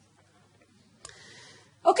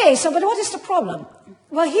 Okay, so but what is the problem?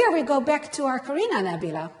 Well, here we go back to our Carina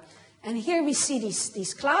Nebula, and here we see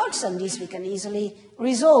these clouds, and these we can easily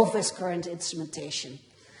resolve with current instrumentation.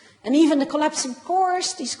 And even the collapsing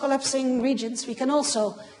cores, these collapsing regions, we can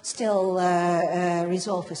also still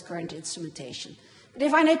resolve with current instrumentation. But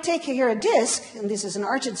if I now take here a disk, and this is an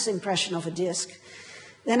Argent's impression of a disk,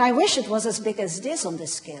 then I wish it was as big as this on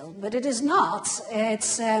this scale, but it is not.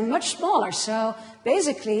 It's much smaller. So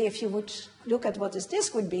basically, if you would look at what this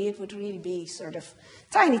disk would be, it would really be sort of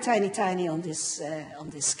tiny, tiny, tiny on this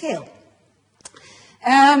scale.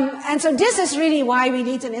 And so this is really why we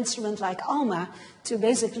need an instrument like ALMA to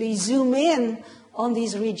basically zoom in on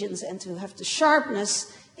these regions and to have the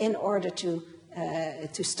sharpness in order to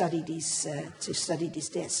study these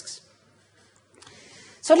disks.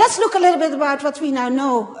 So let's look a little bit about what we now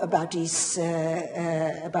know about these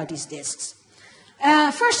disks.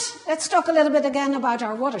 First, let's talk a little bit again about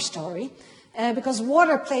our water story, because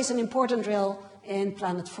water plays an important role in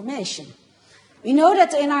planet formation. We know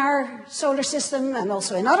that in our solar system and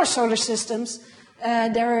also in other solar systems,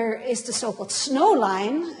 there is the so-called snow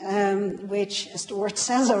line, which, as the word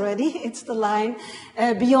says already, it's the line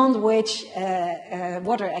beyond which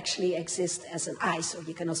water actually exists as an ice, or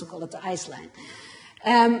you can also call it the ice line.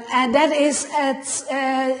 And that is at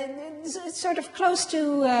sort of close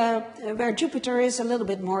to where Jupiter is, a little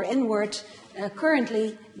bit more inward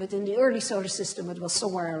currently, but in the early solar system it was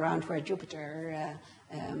somewhere around where Jupiter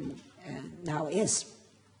now is.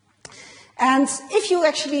 And if you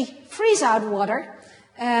actually freeze out water,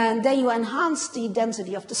 then you enhance the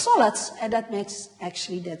density of the solids, and that makes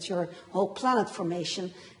actually that your whole planet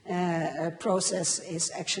formation process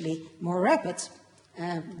is actually more rapid,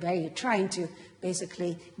 where you're trying to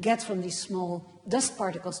basically get from these small dust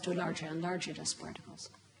particles to larger and larger dust particles.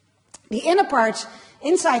 The inner part,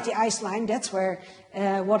 inside the ice line, that's where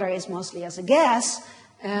water is mostly as a gas,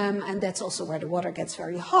 and that's also where the water gets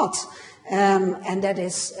very hot. And that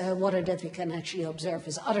is water that we can actually observe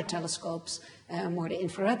with other telescopes, more the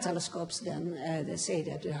infrared telescopes than, say,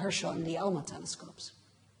 the Herschel and the ALMA telescopes.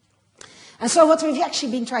 And so what we've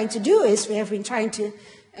actually been trying to do is we have been trying to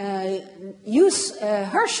use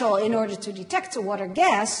Herschel in order to detect the water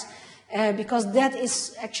gas, because that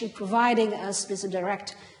is actually providing us with a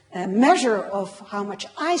direct measure of how much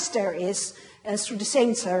ice there is through the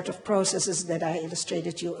same sort of processes that I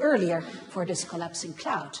illustrated to you earlier for this collapsing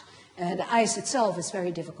cloud. The ice itself is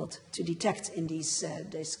very difficult to detect in these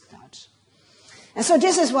clouds. And so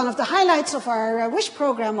this is one of the highlights of our WISH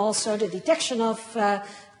program also, the detection of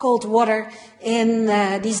cold water in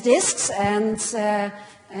these disks, and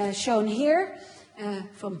shown here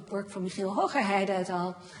from work from Michiel Hogerheide et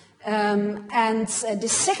al. And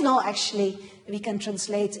this signal actually we can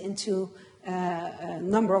translate into a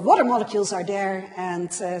number of water molecules are there,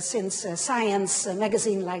 and since Science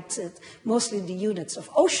magazine liked mostly the units of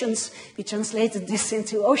oceans, we translated this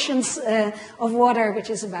into oceans of water, which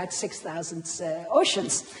is about 6,000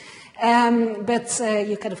 oceans. But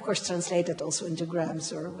you can, of course, translate it also into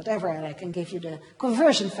grams or whatever, and I can give you the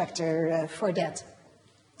conversion factor for that.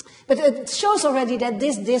 But it shows already that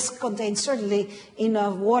this disk contains certainly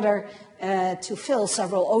enough water to fill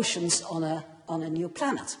several oceans on a new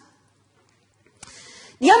planet.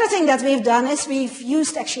 The other thing that we've done is we've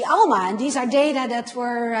used actually ALMA, and these are data that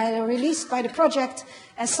were released by the project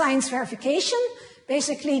as science verification.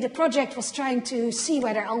 Basically, the project was trying to see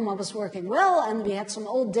whether ALMA was working well, and we had some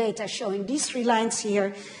old data showing these three lines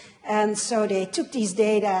here. And so they took these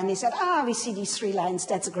data and they said, we see these three lines,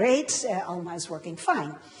 that's great, ALMA is working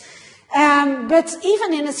fine. But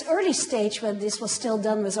even in its early stage, when this was still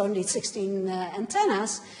done with only 16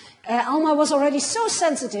 antennas, ALMA was already so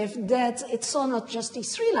sensitive that it saw not just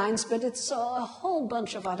these 3 lines, but it saw a whole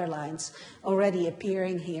bunch of other lines already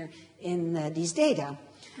appearing here in these data.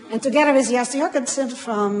 And together with Jasti Hukkensen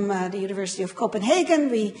from the University of Copenhagen,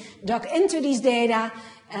 we dug into these data,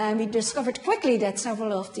 and we discovered quickly that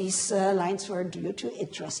several of these lines were due to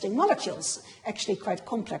interesting molecules, actually quite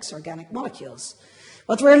complex organic molecules.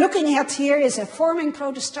 What we're looking at here is a forming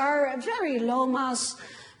protostar, a very low mass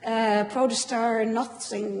protostar,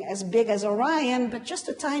 nothing as big as Orion, but just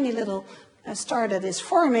a tiny little star that is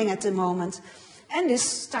forming at the moment. And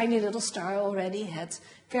this tiny little star already had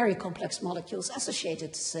very complex molecules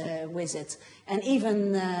associated with it, and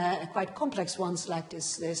even quite complex ones like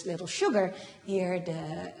this little sugar here,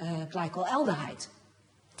 the glycolaldehyde.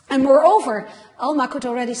 And moreover, ALMA could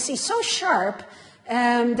already see so sharp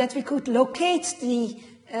that we could locate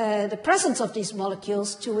the presence of these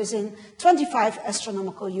molecules to within 25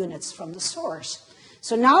 astronomical units from the source.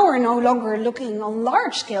 So now we're no longer looking on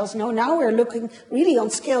large scales. No, now we're looking really on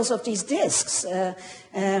scales of these disks,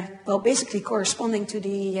 well, basically corresponding to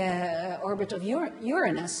the orbit of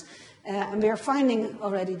Uranus. And we're finding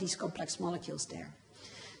already these complex molecules there.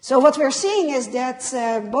 So what we're seeing is that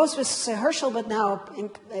both with Herschel, but now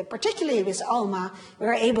particularly with ALMA,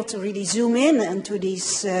 we're able to really zoom in into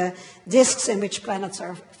these disks in which planets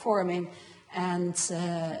are forming, and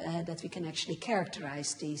that we can actually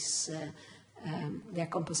characterize these their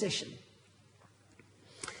composition.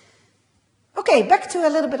 Okay, back to a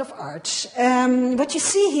little bit of art. What you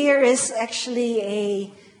see here is actually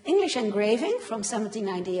an English engraving from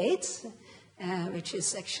 1798, which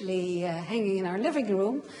is actually hanging in our living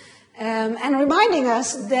room, and reminding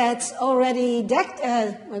us that already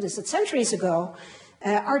centuries ago,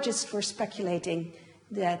 artists were speculating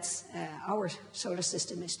that our solar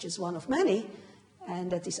system is just one of many,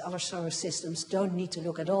 and that these other solar systems don't need to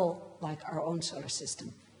look at all like our own solar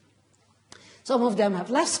system. Some of them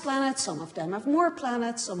have less planets, some of them have more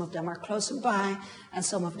planets, some of them are closer by, and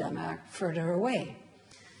some of them are further away.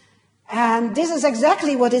 And this is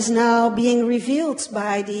exactly what is now being revealed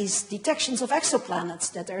by these detections of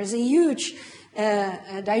exoplanets, that there is a huge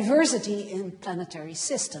diversity in planetary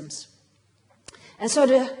systems. And so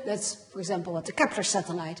that's, for example, what the Kepler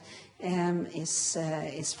satellite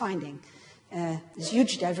is finding. There's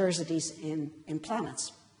huge diversities in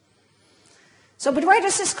planets. So, but where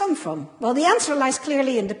does this come from? Well, the answer lies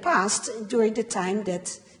clearly in the past, during the time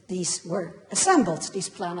that these were assembled, these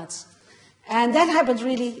planets. And that happened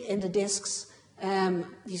really in the disks,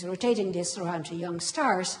 these rotating disks around the young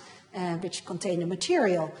stars, which contain the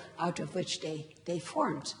material out of which they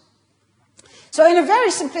formed. So in a very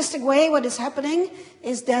simplistic way, what is happening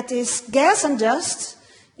is that this gas and dust,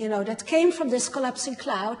 that came from this collapsing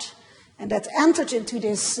cloud, and that entered into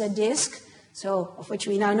this disk, so of which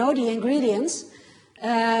we now know the ingredients,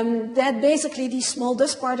 that basically these small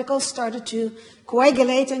dust particles started to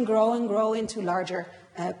coagulate and grow into larger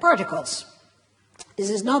particles. This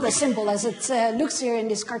is not as simple as it looks here in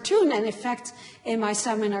this cartoon, and in fact, in my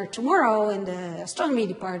seminar tomorrow in the astronomy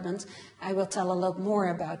department, I will tell a lot more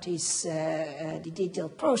about these the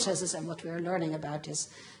detailed processes and what we are learning about this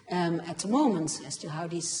at the moment as to how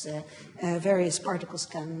these various particles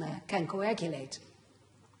can coagulate.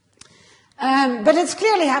 But it's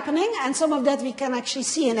clearly happening, and some of that we can actually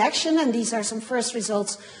see in action, and these are some first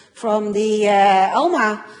results from the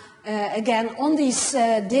ALMA, again, on these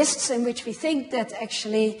disks in which we think that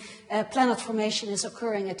actually planet formation is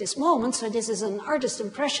occurring at this moment. So this is an artist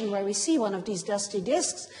impression where we see one of these dusty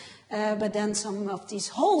disks, but then some of these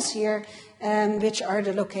holes here, which are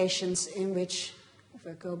the locations in which, if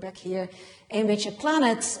I go back here, in which a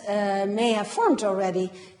planet may have formed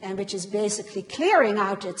already, and which is basically clearing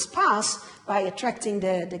out its path by attracting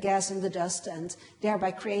the gas and the dust, and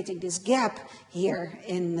thereby creating this gap here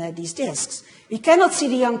in these disks. We cannot see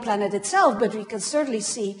the young planet itself, but we can certainly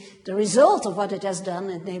see the result of what it has done,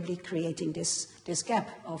 and namely creating this gap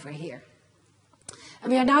over here.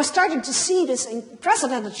 And we are now starting to see this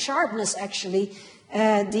unprecedented sharpness, actually,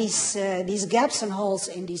 these gaps and holes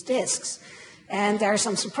in these disks. And there are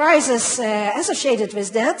some surprises associated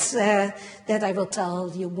with that that I will tell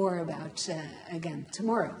you more about again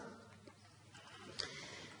tomorrow.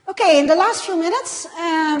 Okay, in the last few minutes,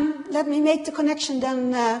 let me make the connection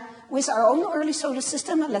then with our own early solar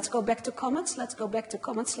system. And let's go back to comets. Let's go back to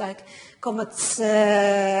comets like comets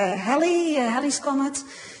Halley's comet,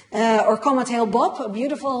 or comet Hale-Bopp, a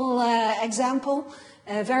beautiful example.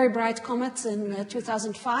 A very bright comet in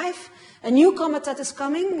 2005. A new comet that is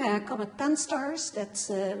coming, Comet Pan-STARRS, that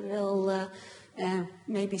will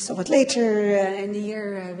maybe somewhat later in the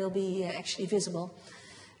year will be actually visible.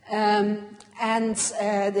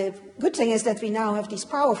 The good thing is that we now have these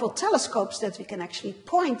powerful telescopes that we can actually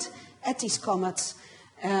point at these comets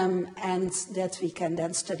and that we can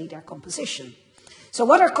then study their composition. So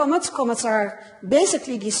what are comets? Comets are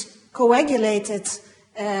basically these coagulated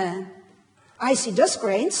icy dust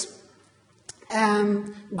grains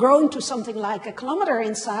grown to something like a kilometer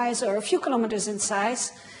in size or a few kilometers in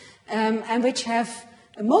size, and which have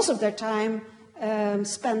most of their time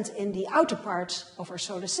spent in the outer part of our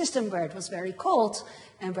solar system where it was very cold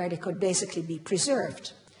and where they could basically be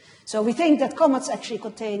preserved. So we think that comets actually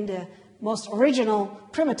contain the most original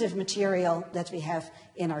primitive material that we have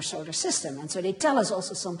in our solar system. And so they tell us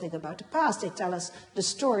also something about the past. They tell us the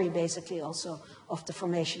story basically also of the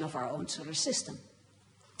formation of our own solar system.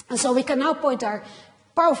 And so we can now point our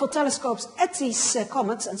powerful telescopes at these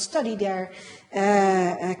comets and study their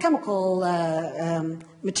chemical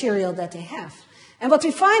material that they have. And what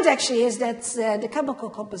we find actually is that the chemical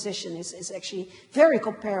composition is actually very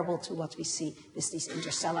comparable to what we see with these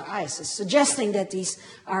interstellar ices, suggesting that these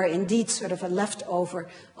are indeed sort of a leftover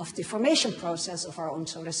of the formation process of our own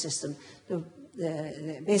solar system,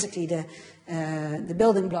 basically the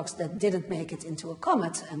building blocks that didn't make it into a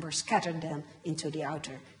comet and were scattered then into the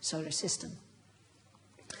outer solar system.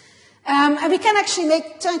 And we can actually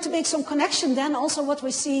try to make some connection then also what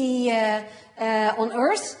we see on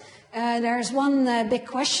Earth. There's one big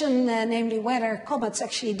question, namely whether comets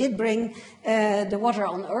actually did bring the water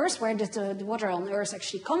on Earth. Where did the water on Earth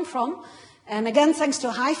actually come from? And again, thanks to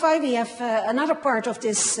HiFi, we have another part of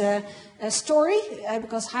this story,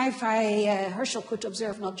 because HiFi, Herschel could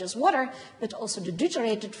observe not just water, but also the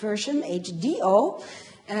deuterated version, HDO,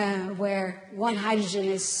 where one hydrogen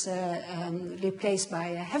is replaced by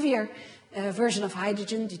a heavier version of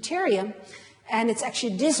hydrogen, deuterium. And it's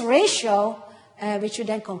actually this ratio which you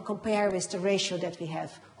then can compare with the ratio that we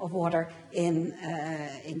have of water in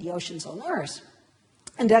the oceans on Earth.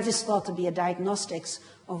 And that is thought to be a diagnostics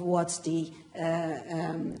of what the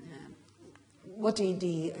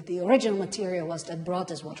original material was that brought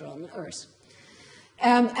this water on Earth.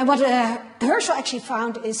 And what Herschel actually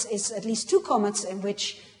found is at least two comets in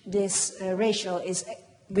which this ratio is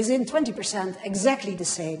within 20% exactly the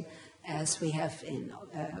same as we have in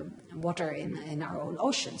water in our own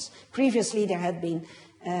oceans. Previously, there had been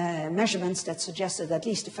measurements that suggested at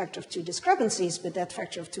least a factor of 2 discrepancies, but that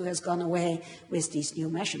factor of 2 has gone away with these new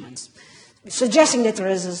measurements, suggesting that there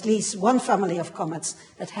is at least one family of comets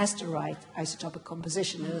that has the right isotopic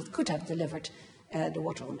composition and that could have delivered the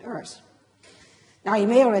water on Earth. Now, you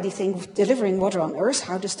may already think, delivering water on Earth,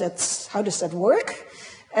 how does that work?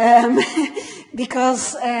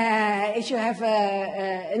 Because if you have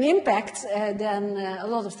an impact, then a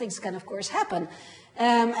lot of things can, of course, happen.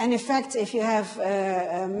 And in fact, if you have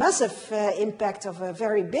a massive impact of a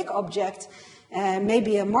very big object,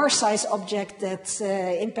 maybe a Mars-sized object that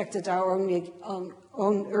impacted our own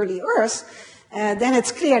early Earth, then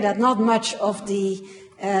it's clear that not much of the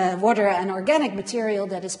water and organic material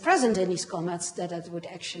that is present in these comets that it would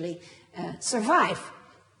actually survive.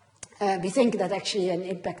 We think that actually an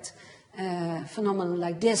impact phenomenon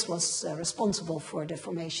like this was responsible for the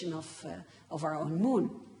formation of our own moon.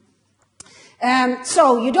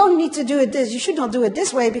 So you don't need to do it you should not do it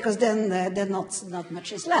this way, because then not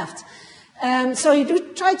much is left. So you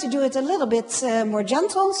do try to do it a little bit more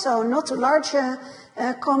gentle, so not too large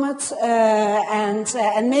comet,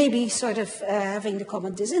 and maybe sort of having the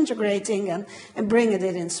comet disintegrating and bringing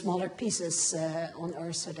it in smaller pieces on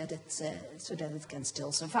Earth so that it can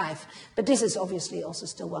still survive. But this is obviously also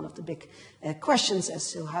still one of the big questions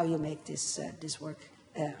as to how you make this work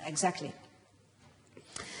exactly.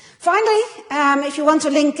 Finally, if you want to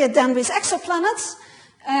link it then with exoplanets,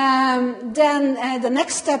 then the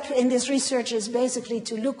next step in this research is basically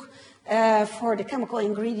to look for the chemical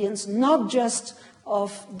ingredients, not just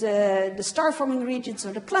of the star-forming regions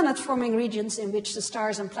or the planet-forming regions in which the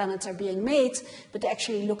stars and planets are being made, but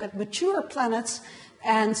actually look at mature planets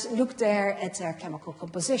and look there at their chemical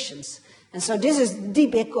compositions. And so this is the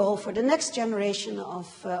big goal for the next generation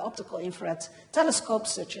of optical infrared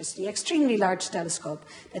telescopes, such as the extremely large telescope,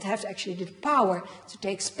 that have actually the power to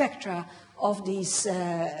take spectra of these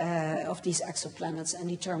exoplanets and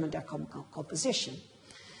determine their chemical composition.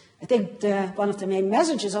 I think one of the main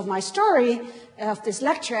messages of my story, of this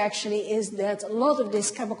lecture actually, is that a lot of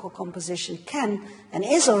this chemical composition can and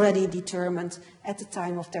is already determined at the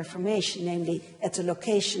time of their formation, namely at the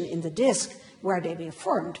location in the disk where they were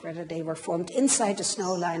formed, whether they were formed inside the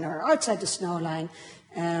snow line or outside the snow line,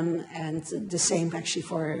 and the same actually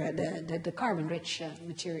for the carbon-rich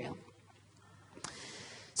material.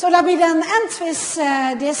 So let me then end with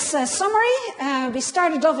this summary. We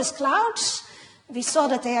started off with clouds. we saw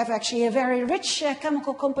that they have actually a very rich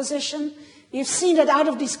chemical composition. We've seen that out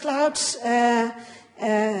of these clouds, they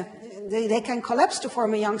can collapse to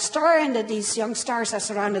form a young star, and that these young stars are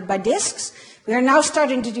surrounded by disks. We are now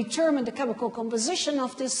starting to determine the chemical composition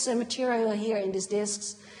of this material here in these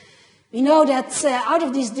disks. We know that out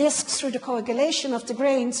of these disks, through the coagulation of the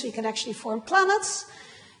grains, we can actually form planets.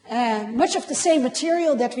 Much of the same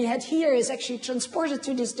material that we had here is actually transported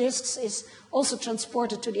to these disks, is also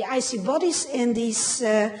transported to the icy bodies in these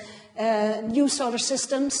new solar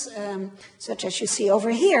systems, such as you see over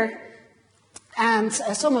here. And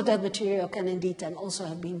some of that material can indeed then also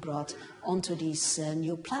have been brought onto these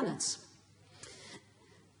new planets.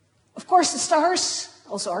 Of course, the stars,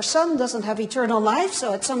 also our sun, doesn't have eternal life,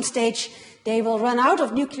 so at some stage they will run out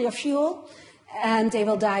of nuclear fuel and they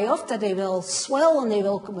will die off, that they will swell and they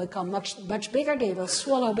will become much bigger. They will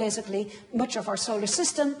swallow basically much of our solar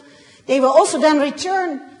system. They will also then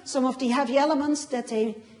return some of the heavy elements that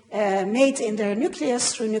they made in their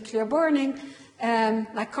nucleus through nuclear burning,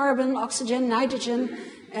 like carbon, oxygen, nitrogen,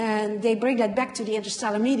 and they bring that back to the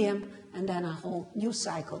interstellar medium, and then a whole new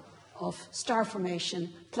cycle of star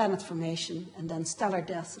formation, planet formation, and then stellar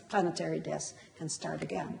death, planetary death can start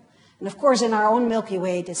again. And of course, in our own Milky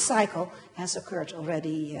Way, this cycle has occurred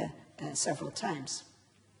already several times.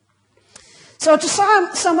 So to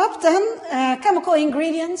sum up then, chemical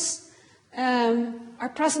ingredients are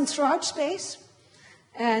present throughout space,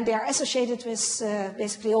 and they are associated with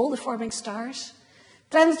basically all the forming stars.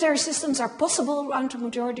 Planetary systems are possible around the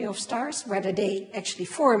majority of stars. Whether they actually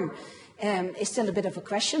form is still a bit of a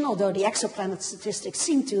question, although the exoplanet statistics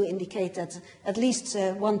seem to indicate that at least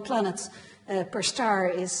one planet per star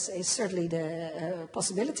is certainly the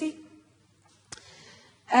possibility.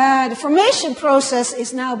 The formation process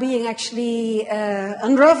is now being actually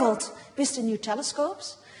unraveled with the new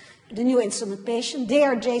telescopes, the new instrumentation. They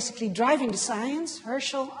are basically driving the science,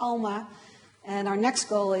 Herschel, ALMA, and our next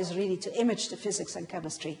goal is really to image the physics and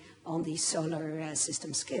chemistry on these solar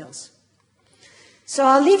system scales. So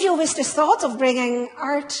I'll leave you with this thought of bringing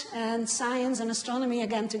art and science and astronomy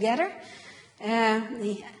again together.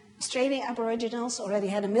 The Australian Aboriginals already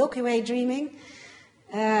had a Milky Way dreaming.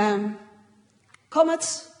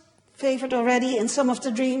 Comets favored already in some of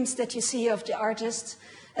the dreams that you see of the artists.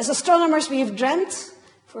 As astronomers, we have dreamt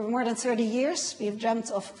for more than 30 years. We have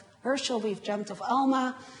dreamt of Herschel, we've dreamt of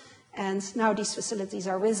ALMA, and now these facilities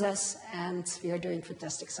are with us, and we are doing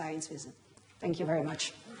fantastic science with them. Thank you very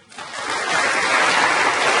much.